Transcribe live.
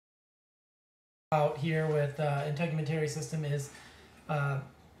out here with integumentary system is a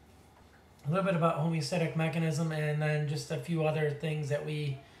little bit about homeostatic mechanism, and then just a few other things that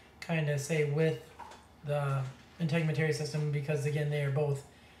we kind of say with the integumentary system, because again they are both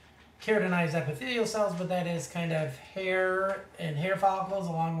keratinized epithelial cells, but that is kind of hair and hair follicles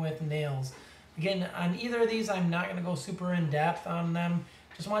along with nails. Again, on either of these I'm not going to go super in depth on them.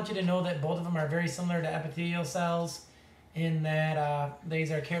 Just want you to know that both of them are very similar to epithelial cells in that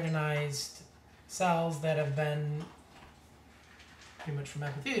these are keratinized cells that have been pretty much from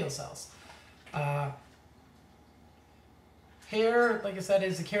epithelial cells. Hair, like I said,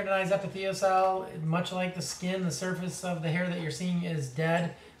 is a keratinized epithelial cell. Much like the skin, the surface of the hair that you're seeing is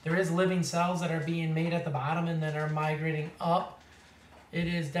dead. There is living cells that are being made at the bottom and then are migrating up. It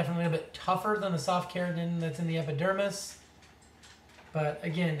is definitely a bit tougher than the soft keratin that's in the epidermis. But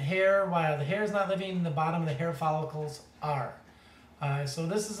again, hair, while the hair is not living, the bottom of the hair follicles are. So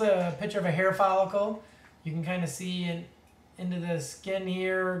this is a picture of a hair follicle. You can kind of see into the skin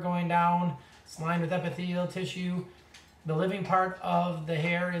here going down. It's lined with epithelial tissue. The living part of the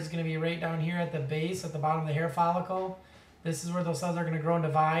hair is going to be right down here at the base, at the bottom of the hair follicle. This is where those cells are going to grow and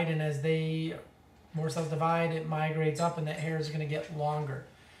divide, and as more cells divide, it migrates up and that hair is going to get longer.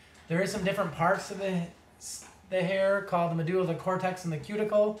 There is some different parts of the hair called the medulla, the cortex, and the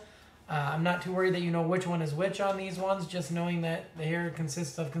cuticle. I'm not too worried that you know which one is which on these ones, just knowing that the hair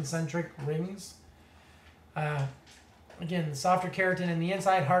consists of concentric rings. Again, softer keratin in the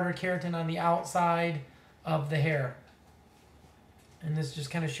inside, harder keratin on the outside of the hair. And this is just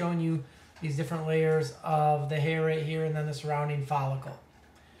kind of showing you these different layers of the hair right here and then the surrounding follicle.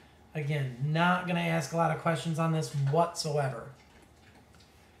 Again, not going to ask a lot of questions on this whatsoever.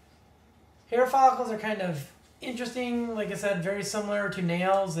 Hair follicles are kind of interesting, like I said, very similar to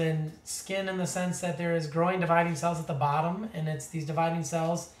nails and skin in the sense that there is growing dividing cells at the bottom, and it's these dividing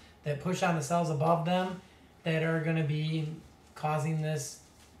cells that push on the cells above them that are going to be causing this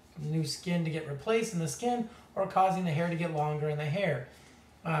new skin to get replaced in the skin or causing the hair to get longer in the hair.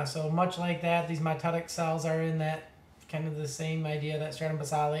 So much like that, these mitotic cells are in that kind of the same idea, that stratum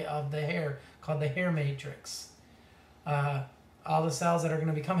basale of the hair called the hair matrix. All the cells that are going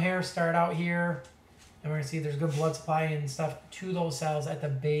to become hair start out here, and we're going to see there's good blood supply and stuff to those cells at the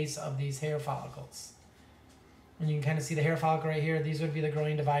base of these hair follicles. And you can kind of see the hair follicle right here. These would be the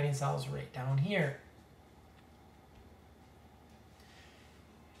growing dividing cells right down here.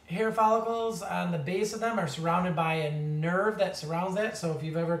 Hair follicles on the base of them are surrounded by a nerve that surrounds that. So if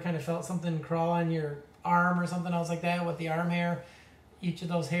you've ever kind of felt something crawl on your arm or something else like that with the arm hair, each of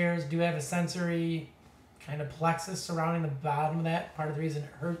those hairs do have a sensory kind of plexus surrounding the bottom of that. Part of the reason it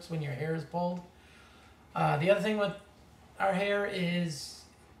hurts when your hair is pulled. The other thing with our hair is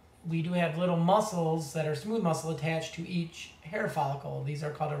we do have little muscles that are smooth muscle attached to each hair follicle. These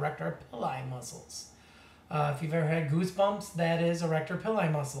are called erector pili muscles. If you've ever had goosebumps, that is erector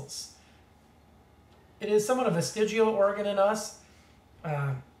pili muscles. It is somewhat a vestigial organ in us.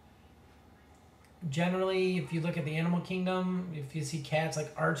 Generally, if you look at the animal kingdom, if you see cats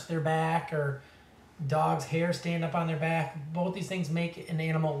like arch their back or dogs' hair stand up on their back, both these things make an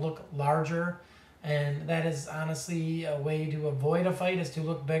animal look larger. And that is honestly a way to avoid a fight, is to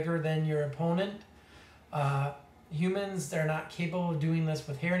look bigger than your opponent. Humans, they're not capable of doing this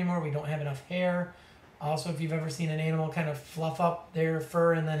with hair anymore. We don't have enough hair. Also, if you've ever seen an animal kind of fluff up their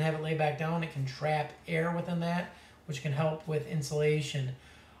fur and then have it lay back down, it can trap air within that, which can help with insulation,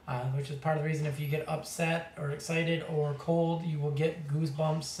 which is part of the reason if you get upset or excited or cold, you will get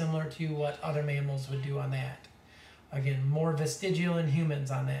goosebumps similar to what other mammals would do on that. Again, more vestigial in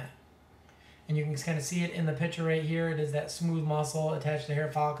humans on that. And you can kind of see it in the picture right here. It is that smooth muscle attached to the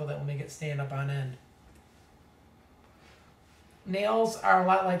hair follicle that will make it stand up on end. Nails are a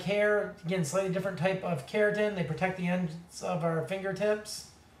lot like hair. Again, slightly different type of keratin. They protect the ends of our fingertips.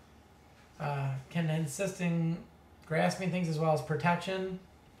 Can assist in grasping things as well as protection.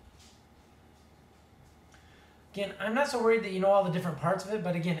 Again, I'm not so worried that you know all the different parts of it,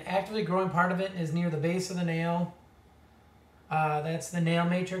 but again, actively growing part of it is near the base of the nail. That's the nail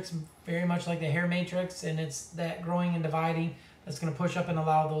matrix, very much like the hair matrix, and it's that growing and dividing that's going to push up and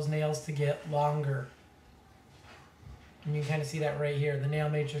allow those nails to get longer. And you can kind of see that right here. The nail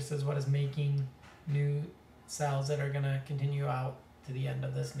matrix is what is making new cells that are going to continue out to the end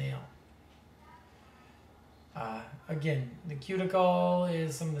of this nail. Again, the cuticle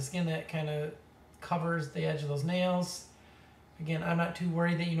is some of the skin that kind of covers the edge of those nails. Again, I'm not too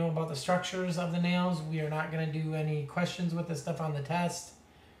worried that you know about the structures of the nails. We are not going to do any questions with this stuff on the test.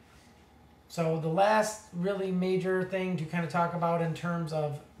 So the last really major thing to kind of talk about in terms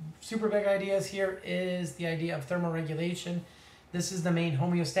of super big ideas here is the idea of thermoregulation. This is the main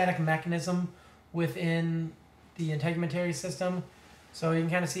homeostatic mechanism within the integumentary system. So you can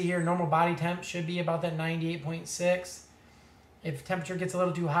kind of see here, normal body temp should be about that 98.6. If temperature gets a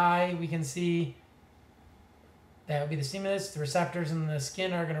little too high, we can see that would be the stimulus. The receptors in the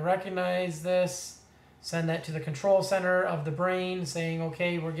skin are going to recognize this, send that to the control center of the brain saying,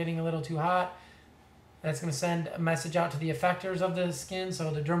 okay, we're getting a little too hot. That's going to send a message out to the effectors of the skin.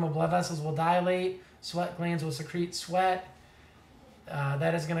 So the dermal blood vessels will dilate, sweat glands will secrete sweat.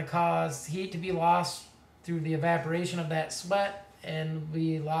 That is going to cause heat to be lost through the evaporation of that sweat and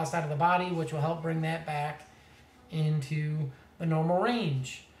be lost out of the body, which will help bring that back into the normal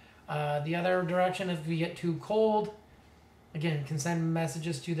range. The other direction, if we get too cold, again, can send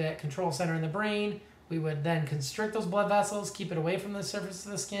messages to that control center in the brain. We would then constrict those blood vessels, keep it away from the surface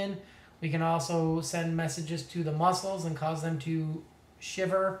of the skin. We can also send messages to the muscles and cause them to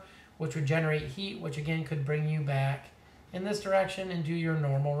shiver, which would generate heat, which again could bring you back in this direction into your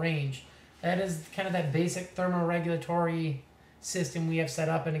normal range. That is kind of that basic thermoregulatory system we have set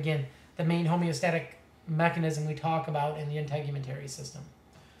up, and again, the main homeostatic mechanism we talk about in the integumentary system.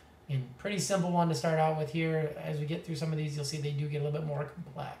 And pretty simple one to start out with here. As we get through some of these, you'll see they do get a little bit more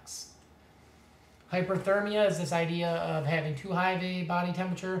complex. Hyperthermia is this idea of having too high of a body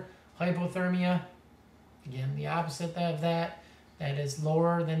temperature. Hypothermia, again, the opposite of that. That is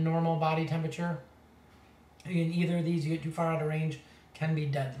lower than normal body temperature. Again, either of these, you get too far out of range, can be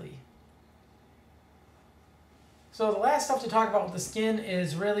deadly. So the last stuff to talk about with the skin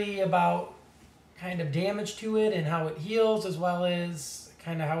is really about kind of damage to it and how it heals, as well as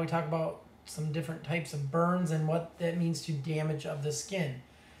kind of how we talk about some different types of burns and what that means to damage of the skin.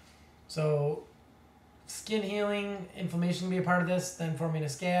 So skin healing, inflammation can be a part of this, then forming a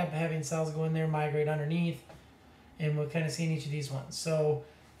scab, having cells go in there, migrate underneath, and we'll kind of see in each of these ones. So,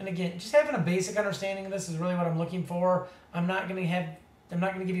 and again, just having a basic understanding of this is really what I'm looking for. I'm not going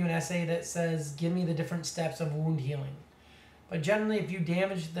to give you an essay that says, give me the different steps of wound healing. But generally, if you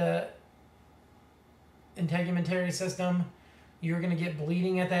damage the integumentary system, you're going to get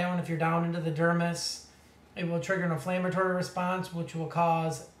bleeding at that one. If you're down into the dermis, it will trigger an inflammatory response, which will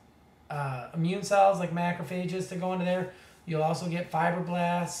cause immune cells like macrophages to go into there. You'll also get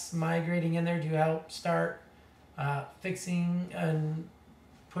fibroblasts migrating in there to help start fixing and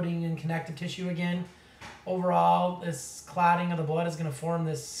putting in connective tissue again. Overall, this clotting of the blood is going to form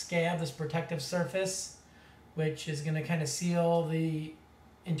this scab, this protective surface, which is going to kind of seal the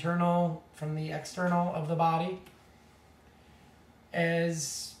internal from the external of the body.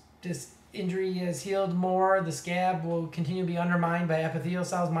 As this injury is healed more, the scab will continue to be undermined by epithelial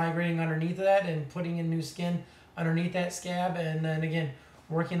cells migrating underneath of that and putting in new skin underneath that scab, and then again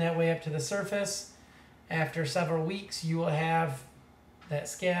working that way up to the surface. After several weeks, you will have that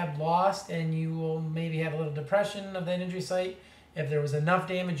scab lost, and you will maybe have a little depression of that injury site. If there was enough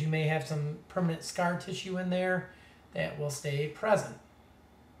damage, you may have some permanent scar tissue in there that will stay present.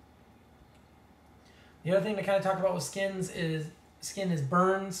 The other thing to kind of talk about with skin is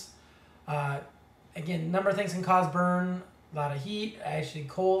burns. Again, a number of things can cause burn. A lot of heat. Actually,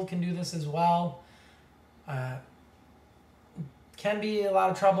 cold can do this as well. Can be a lot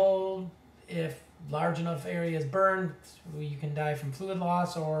of trouble if large enough area is burned. You can die from fluid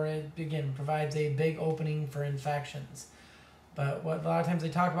loss, or it again provides a big opening for infections. But what a lot of times they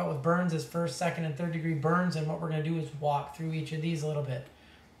talk about with burns is first, second, and third degree burns, and what we're going to do is walk through each of these a little bit.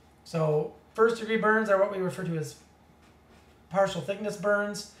 So first degree burns are what we refer to as partial thickness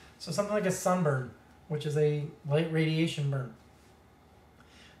burns. So something like a sunburn, which is a light radiation burn.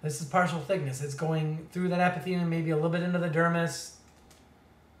 This is partial thickness. It's going through that epithelium, maybe a little bit into the dermis,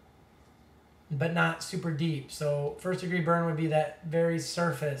 but not super deep. So first degree burn would be that very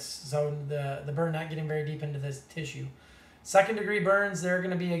surface, so the burn not getting very deep into this tissue. Second degree burns, they're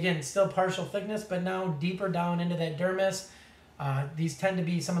going to be, again, still partial thickness, but now deeper down into that dermis. These tend to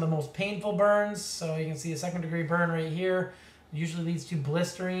be some of the most painful burns. So you can see a second degree burn right here. Usually leads to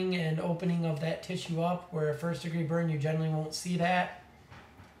blistering and opening of that tissue up, where a first degree burn, you generally won't see that.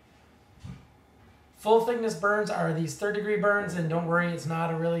 Full thickness burns are these third degree burns, and don't worry, it's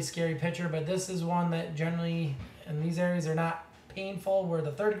not a really scary picture, but this is one that generally in these areas are not painful, where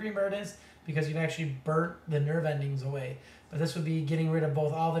the third degree burn is, because you've actually burnt the nerve endings away. But this would be getting rid of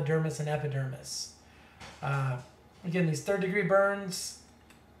both all the dermis and epidermis. Again, these third degree burns,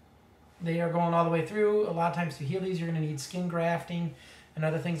 they are going all the way through. A lot of times to heal these, you're going to need skin grafting and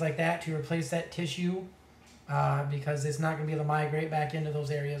other things like that to replace that tissue, because it's not going to be able to migrate back into those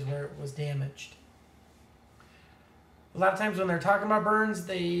areas where it was damaged. A lot of times when they're talking about burns,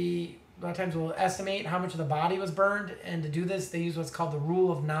 a lot of times will estimate how much of the body was burned, and to do this, they use what's called the rule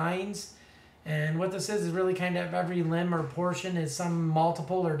of nines. And what this is really kind of every limb or portion is some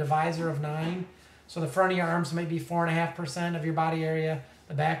multiple or divisor of 9. So the front of your arms might be 4.5% of your body area.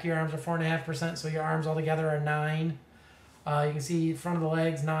 The back of your arms are 4.5%, so your arms altogether are 9. You can see front of the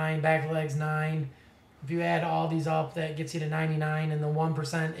legs 9, back of the legs 9. If you add all these up, that gets you to 99, and the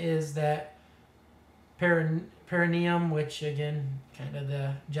 1% is that perineum, which again, kind of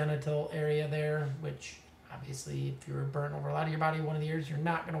the genital area there, which obviously if you were burnt over a lot of your body one of the years, you're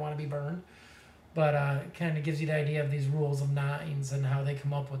not going to want to be burned. But it kind of gives you the idea of these rules of nines and how they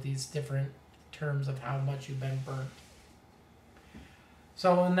come up with these different terms of how much you've been burnt.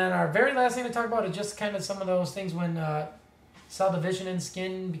 So, and then our very last thing to talk about is just kind of some of those things when cell division in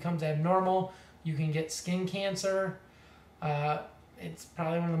skin becomes abnormal. You can get skin cancer. It's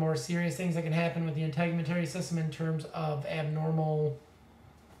probably one of the more serious things that can happen with the integumentary system in terms of abnormal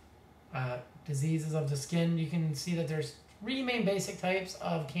diseases of the skin. You can see that there's 3 main basic types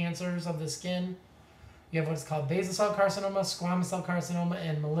of cancers of the skin. You have what's called basal cell carcinoma, squamous cell carcinoma,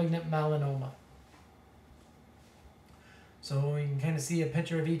 and malignant melanoma. So you can kind of see a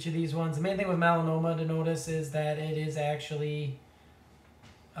picture of each of these ones. The main thing with melanoma to notice is that it is actually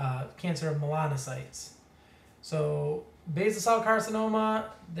cancer of melanocytes. So basal cell carcinoma,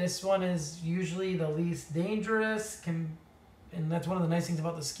 this one is usually the least dangerous, and that's one of the nice things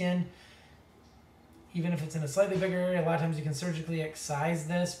about the skin. Even if it's in a slightly bigger area, a lot of times you can surgically excise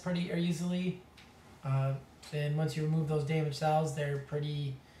this pretty easily. And once you remove those damaged cells, they're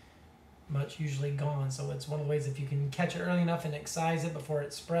pretty much usually gone. So it's one of the ways, if you can catch it early enough and excise it before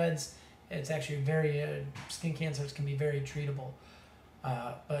it spreads, it's actually very, skin cancers can be very treatable.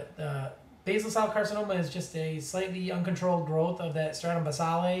 But basal cell carcinoma is just a slightly uncontrolled growth of that stratum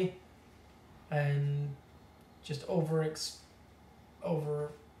basale and just over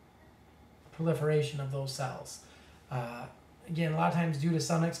proliferation of those cells. Again, a lot of times due to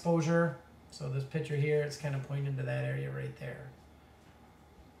sun exposure. So this picture here, it's kind of pointing to that area right there.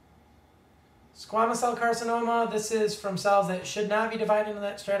 Squamous cell carcinoma, this is from cells that should not be divided into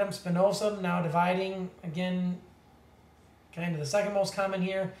that stratum spinosum, now dividing. Again, kind of the second most common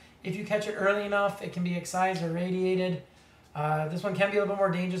here. If you catch it early enough, it can be excised or radiated. This one can be a little bit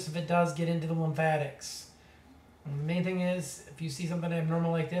more dangerous if it does get into the lymphatics. And the main thing is, if you see something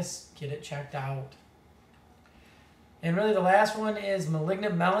abnormal like this, get it checked out. And really the last one is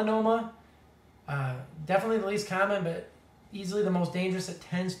malignant melanoma. Definitely the least common, but easily the most dangerous. It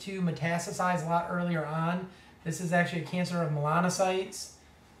tends to metastasize a lot earlier on. This is actually a cancer of melanocytes.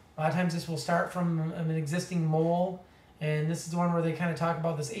 A lot of times this will start from an existing mole, and this is the one where they kind of talk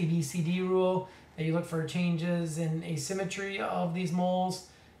about this ABCD rule, that you look for changes in asymmetry of these moles.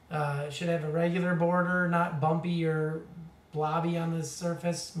 It should have a regular border, not bumpy or blobby on the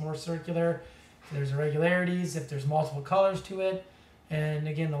surface, more circular. If there's irregularities, if there's multiple colors to it. And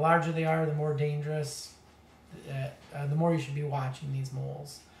again, the larger they are, the more dangerous, the more you should be watching these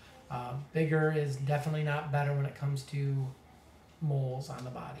moles. Bigger is definitely not better when it comes to moles on the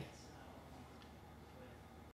body.